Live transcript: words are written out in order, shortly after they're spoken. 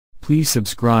Please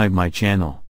subscribe my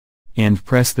channel. And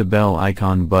press the bell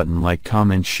icon button, like,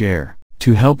 comment, share.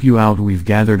 To help you out, we've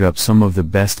gathered up some of the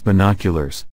best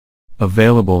binoculars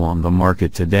available on the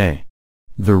market today.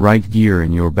 The right gear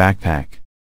in your backpack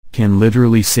can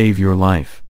literally save your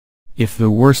life. If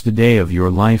the worst day of your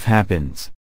life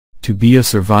happens to be a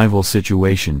survival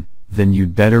situation, then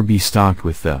you'd better be stocked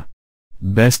with the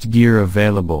best gear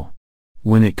available.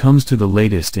 When it comes to the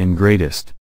latest and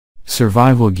greatest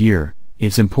survival gear,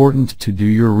 it's important to do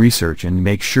your research and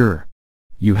make sure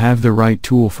you have the right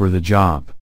tool for the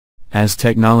job. As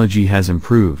technology has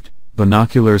improved,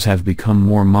 binoculars have become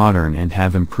more modern and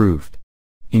have improved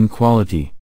in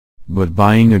quality. But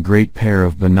buying a great pair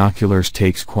of binoculars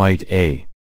takes quite a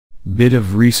bit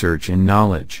of research and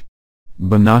knowledge.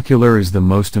 Binocular is the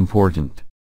most important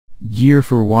gear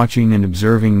for watching and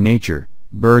observing nature,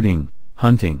 birding,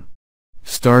 hunting,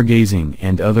 stargazing,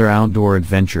 and other outdoor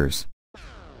adventures.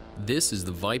 This is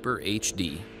the Viper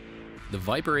HD. The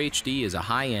Viper HD is a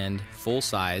high-end,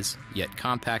 full-size, yet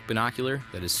compact binocular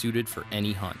that is suited for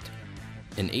any hunt.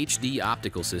 An HD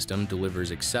optical system delivers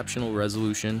exceptional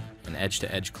resolution and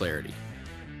edge-to-edge clarity.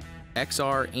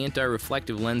 XR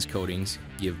anti-reflective lens coatings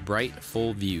give bright,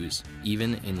 full views,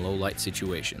 even in low-light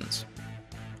situations.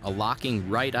 A locking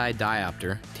right-eye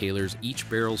diopter tailors each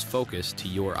barrel's focus to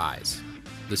your eyes.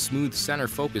 The smooth center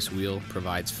focus wheel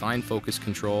provides fine focus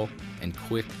control and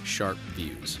quick, sharp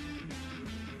views.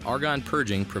 Argon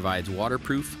purging provides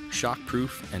waterproof,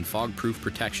 shockproof, and fog-proof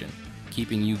protection,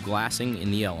 keeping you glassing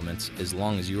in the elements as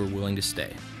long as you are willing to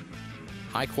stay.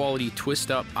 High-quality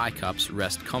twist-up eye cups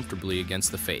rest comfortably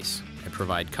against the face and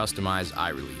provide customized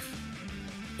eye relief.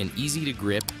 An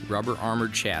easy-to-grip,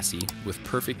 rubber-armored chassis with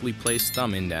perfectly placed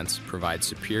thumb indents provides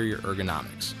superior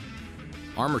ergonomics.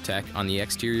 ArmorTech on the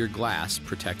exterior glass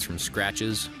protects from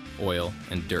scratches, oil,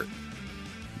 and dirt.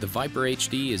 The Viper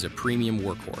HD is a premium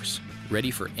workhorse,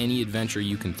 ready for any adventure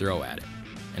you can throw at it,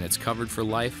 and it's covered for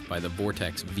life by the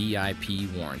Vortex VIP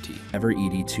warranty. Ever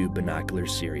ED2 Binocular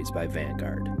Series by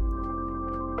Vanguard.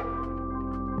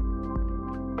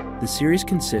 The series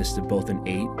consists of both an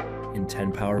 8 and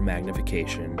 10 power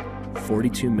magnification,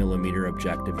 42mm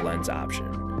objective lens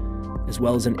option, as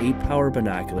well as an 8 power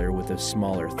binocular with a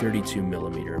smaller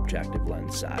 32mm objective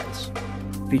lens size.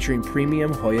 Featuring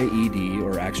premium Hoya ED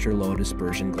or extra low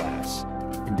dispersion glass,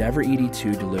 Endeavor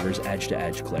ED2 delivers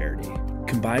edge-to-edge clarity.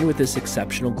 Combined with this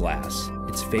exceptional glass,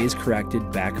 its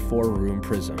phase-corrected back 4-room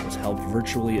prisms help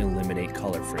virtually eliminate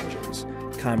color fringes,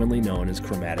 commonly known as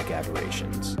chromatic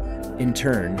aberrations. In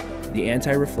turn, the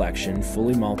anti-reflection,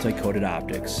 fully multi-coated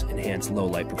optics enhance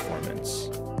low-light performance.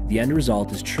 The end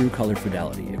result is true color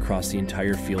fidelity across the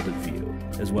entire field of view,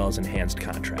 as well as enhanced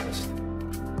contrast.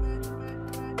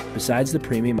 Besides the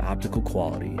premium optical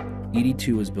quality,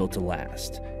 ED2 is built to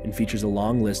last and features a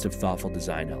long list of thoughtful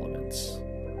design elements.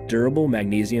 Durable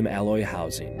magnesium alloy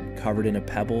housing covered in a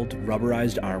pebbled,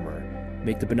 rubberized armor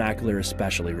make the binocular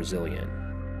especially resilient.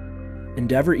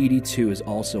 Endeavor ED2 is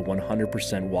also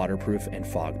 100% waterproof and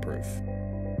fog-proof.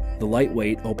 The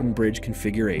lightweight open bridge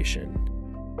configuration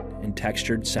and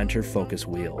textured center focus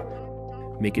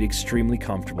wheel make it extremely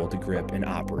comfortable to grip and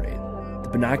operate. The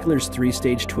binocular's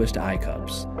 3-stage twist eye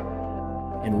cups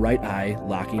and right eye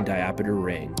locking diopter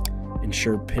ring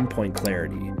ensure pinpoint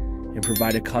clarity and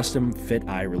provide a custom fit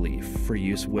eye relief for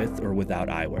use with or without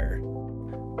eyewear.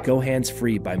 Go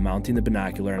hands-free by mounting the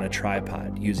binocular on a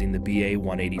tripod using the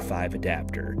BA185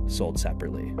 adapter, sold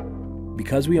separately.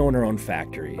 Because we own our own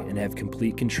factory and have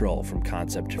complete control from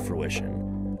concept to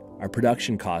fruition, our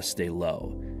production costs stay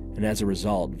low, and as a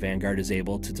result, Vanguard is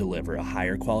able to deliver a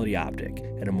higher quality optic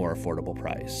at a more affordable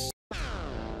price.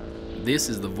 This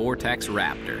is the Vortex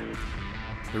Raptor.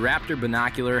 The Raptor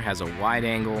binocular has a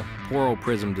wide-angle, poro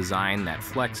prism design that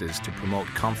flexes to promote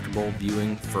comfortable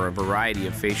viewing for a variety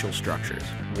of facial structures,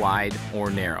 wide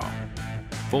or narrow.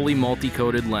 Fully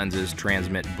multi-coated lenses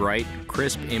transmit bright,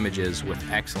 crisp images with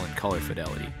excellent color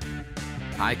fidelity.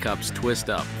 Eye cups twist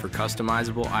up for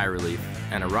customizable eye relief,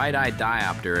 and a right eye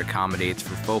diopter accommodates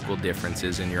for focal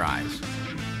differences in your eyes.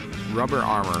 Rubber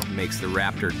armor makes the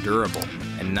Raptor durable,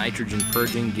 and nitrogen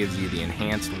purging gives you the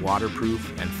enhanced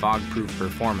waterproof and fog-proof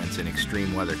performance in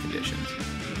extreme weather conditions.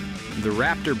 The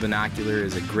Raptor binocular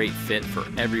is a great fit for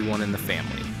everyone in the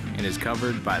family and is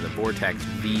covered by the Vortex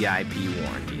VIP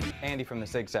warranty. Andy from the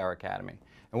Sig Sauer Academy.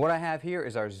 And what I have here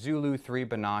is our Zulu 3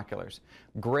 binoculars.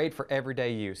 Great for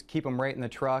everyday use. Keep them right in the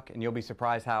truck and you'll be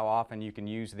surprised how often you can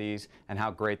use these and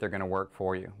how great they're going to work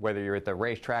for you. Whether you're at the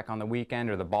racetrack on the weekend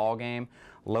or the ball game,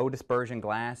 low dispersion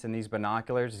glass in these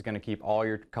binoculars is going to keep all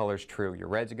your colors true. Your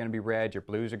reds are going to be red, your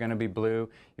blues are going to be blue.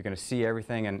 You're going to see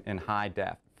everything in high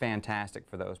def. Fantastic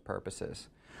for those purposes.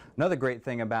 Another great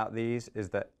thing about these is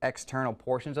the external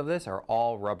portions of this are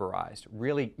all rubberized.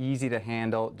 Really easy to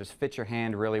handle, just fits your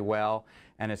hand really well,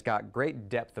 and it's got great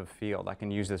depth of field. I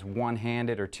can use this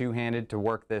one-handed or two-handed to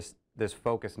work this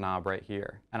focus knob right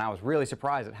here. And I was really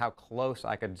surprised at how close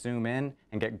I could zoom in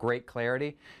and get great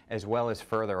clarity as well as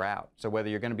further out. So whether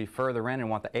you're going to be further in and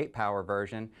want the 8-power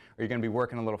version, or you're going to be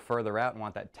working a little further out and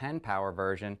want that 10-power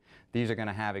version, these are going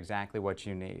to have exactly what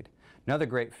you need. Another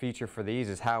great feature for these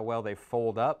is how well they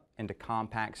fold up into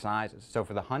compact sizes. So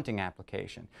for the hunting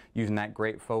application, using that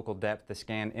great focal depth to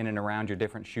scan in and around your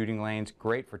different shooting lanes,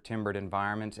 great for timbered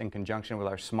environments in conjunction with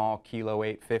our small Kilo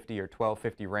 850 or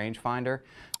 1250 rangefinder,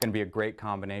 going to be a great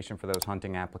combination for those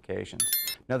hunting applications.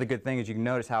 Another good thing is you can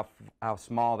notice how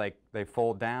small they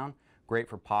fold down. Great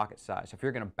for pocket size. So if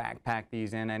you're going to backpack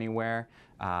these in anywhere,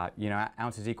 you know,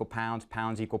 ounces equal pounds,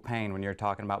 pounds equal pain when you're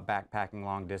talking about backpacking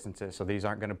long distances. So these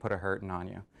aren't going to put a hurting on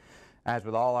you. As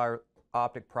with all our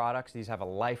optic products, these have a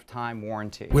lifetime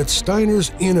warranty. With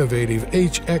Steiner's innovative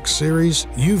HX series,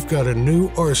 you've got a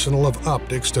new arsenal of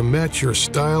optics to match your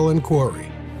style and quarry.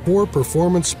 4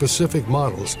 performance-specific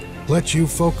models let you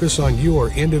focus on your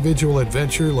individual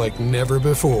adventure like never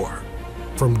before.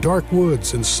 From dark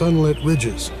woods and sunlit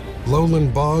ridges,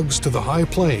 lowland bogs to the high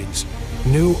plains,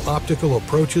 new optical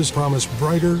approaches promise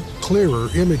brighter, clearer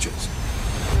images.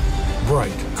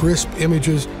 Bright, crisp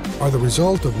images are the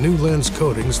result of new lens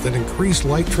coatings that increase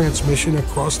light transmission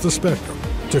across the spectrum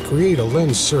to create a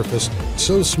lens surface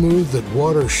so smooth that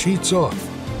water sheets off,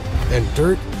 and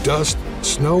dirt, dust,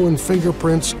 snow, and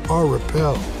fingerprints are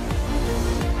repelled.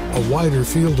 A wider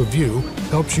field of view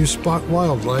helps you spot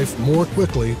wildlife more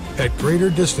quickly at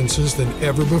greater distances than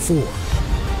ever before.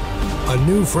 A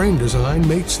new frame design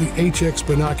makes the HX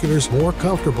binoculars more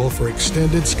comfortable for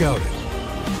extended scouting.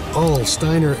 All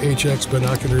Steiner HX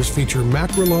binoculars feature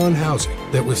Macrolon housing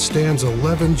that withstands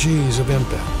 11 Gs of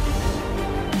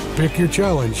impact. Pick your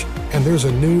challenge, and there's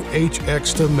a new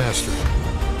HX to master.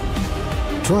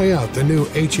 Try out the new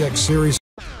HX series.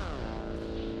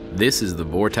 This is the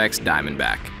Vortex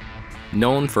Diamondback.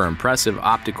 Known for impressive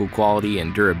optical quality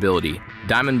and durability,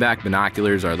 Diamondback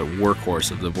binoculars are the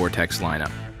workhorse of the Vortex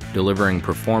lineup, delivering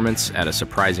performance at a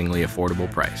surprisingly affordable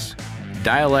price.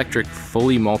 Dielectric,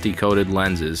 fully multi-coated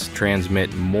lenses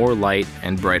transmit more light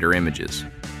and brighter images.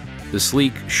 The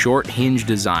sleek, short hinge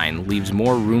design leaves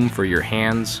more room for your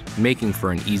hands, making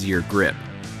for an easier grip.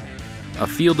 A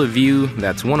field of view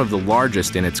that's one of the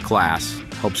largest in its class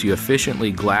helps you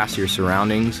efficiently glass your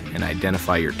surroundings and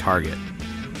identify your target.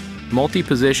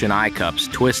 Multi-position eye cups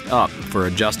twist up for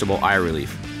adjustable eye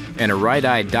relief, and a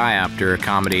right-eye diopter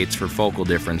accommodates for focal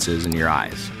differences in your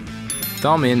eyes.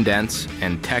 Thumb indents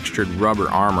and textured rubber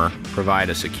armor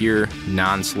provide a secure,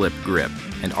 non-slip grip,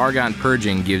 and argon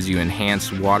purging gives you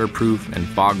enhanced waterproof and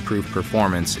fog-proof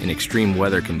performance in extreme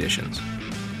weather conditions.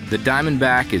 The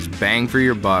Diamondback is bang for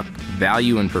your buck,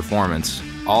 value and performance,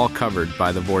 all covered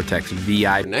by the Vortex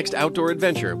VI. Next outdoor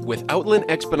adventure with Outland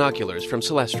X binoculars from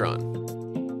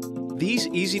Celestron. These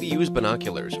easy-to-use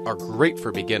binoculars are great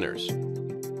for beginners.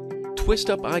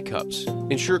 Twist-up eye cups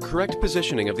ensure correct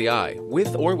positioning of the eye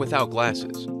with or without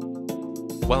glasses,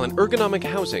 while an ergonomic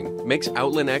housing makes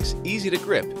Outland X easy to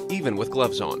grip even with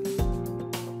gloves on.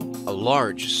 A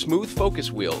large, smooth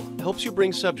focus wheel helps you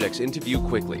bring subjects into view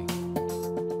quickly.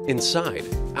 Inside,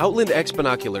 Outland X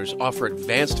binoculars offer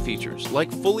advanced features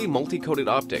like fully multi-coated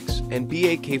optics and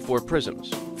BAK4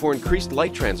 prisms for increased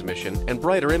light transmission and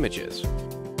brighter images.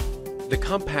 The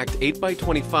compact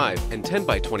 8x25 and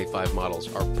 10x25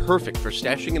 models are perfect for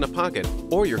stashing in a pocket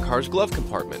or your car's glove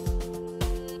compartment.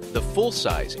 The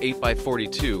full-size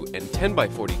 8x42 and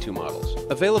 10x42 models,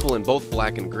 available in both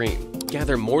black and green,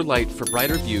 gather more light for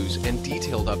brighter views and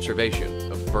detailed observation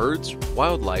of birds,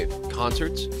 wildlife,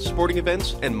 concerts, sporting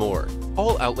events, and more.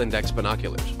 All Outland X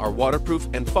binoculars are waterproof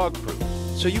and fog-proof,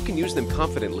 so you can use them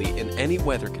confidently in any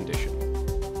weather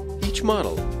condition. Each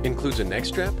model includes a neck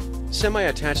strap,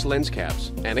 semi-attached lens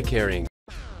caps, and a carrying.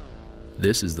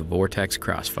 This is the Vortex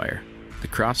Crossfire. The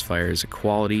Crossfire is a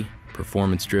quality,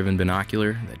 performance-driven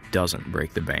binocular that doesn't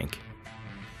break the bank.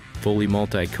 Fully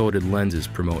multi-coated lenses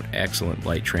promote excellent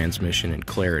light transmission and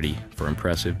clarity for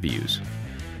impressive views.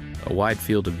 A wide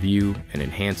field of view and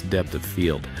enhanced depth of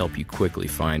field help you quickly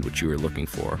find what you are looking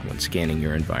for when scanning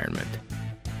your environment.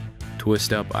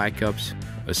 Twist-up eye cups,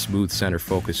 a smooth center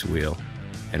focus wheel,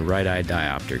 and right-eye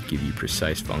diopter give you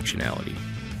precise functionality.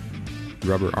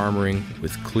 Rubber armoring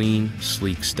with clean,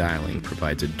 sleek styling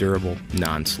provides a durable,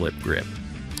 non-slip grip.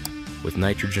 With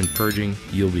nitrogen purging,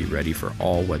 you'll be ready for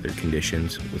all weather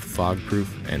conditions with fog-proof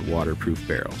and waterproof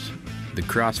barrels. The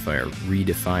Crossfire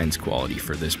redefines quality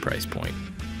for this price point.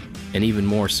 And even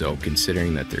more so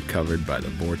considering that they're covered by the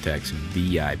Vortex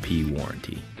VIP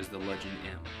warranty. Is the Legend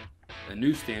M, a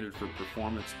new standard for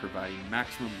performance providing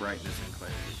maximum brightness and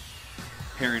clarity.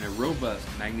 Pairing a robust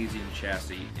magnesium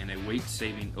chassis and a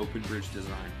weight-saving open bridge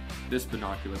design, this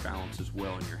binocular balances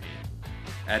well in your hand.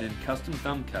 Add in custom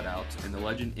thumb cutouts and the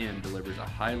Legend M delivers a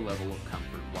high level of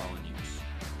comfort while in use.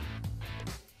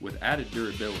 With added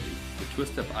durability, the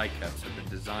twist-up eye cups have been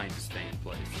designed to stay in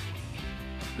place.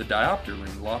 The diopter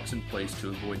ring locks in place to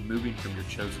avoid moving from your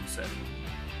chosen setting.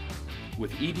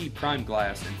 With ED Prime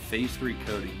Glass and Phase 3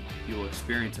 coating, you will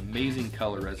experience amazing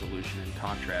color resolution and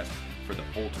contrast for the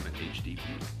ultimate HD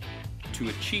view. To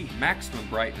achieve maximum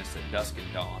brightness at dusk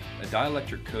and dawn, a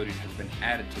dielectric coating has been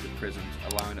added to the prisms,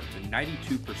 allowing up to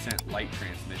 92% light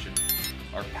transmission.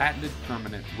 Our patented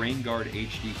permanent Rain Guard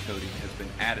HD coating has been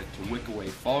added to wick away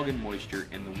fog and moisture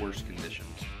in the worst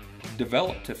conditions.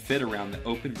 Developed to fit around the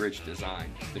open bridge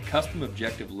design, the custom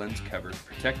objective lens covers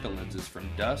protect the lenses from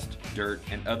dust, dirt,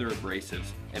 and other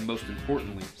abrasives, and most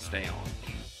importantly, stay on.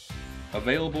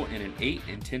 Available in an 8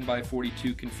 and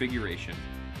 10x42 configuration,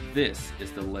 this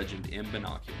is the Legend M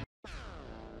binocular.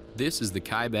 This is the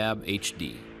Kaibab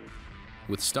HD.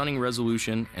 With stunning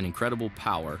resolution and incredible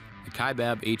power, the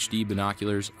Kaibab HD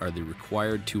binoculars are the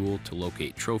required tool to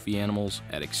locate trophy animals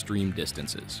at extreme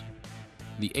distances.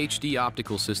 The HD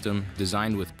optical system,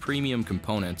 designed with premium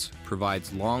components,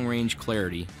 provides long-range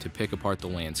clarity to pick apart the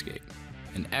landscape.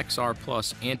 And XR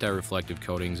Plus anti-reflective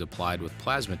coatings applied with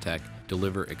Plasmatech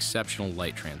deliver exceptional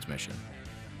light transmission.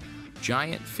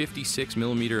 Giant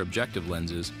 56mm objective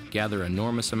lenses gather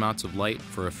enormous amounts of light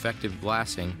for effective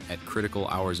glassing at critical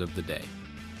hours of the day.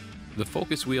 The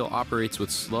focus wheel operates with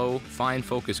slow, fine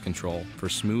focus control for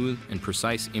smooth and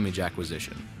precise image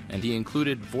acquisition, and the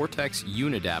included Vortex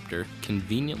Unadapter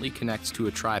conveniently connects to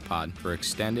a tripod for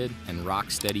extended and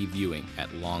rock-steady viewing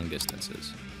at long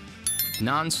distances.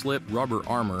 Non-slip rubber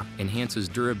armor enhances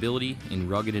durability in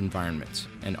rugged environments,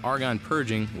 and argon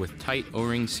purging with tight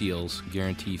O-ring seals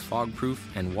guarantee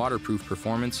fog-proof and waterproof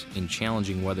performance in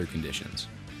challenging weather conditions.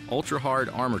 Ultra-hard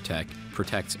armor tech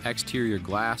protects exterior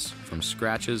glass from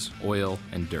scratches, oil,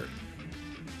 and dirt.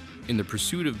 In the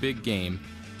pursuit of big game,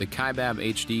 the Kaibab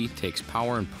HD takes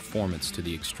power and performance to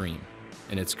the extreme,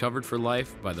 and it's covered for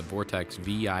life by the Vortex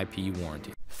VIP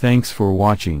warranty. Thanks for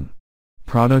watching.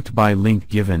 Product by link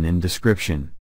given in description.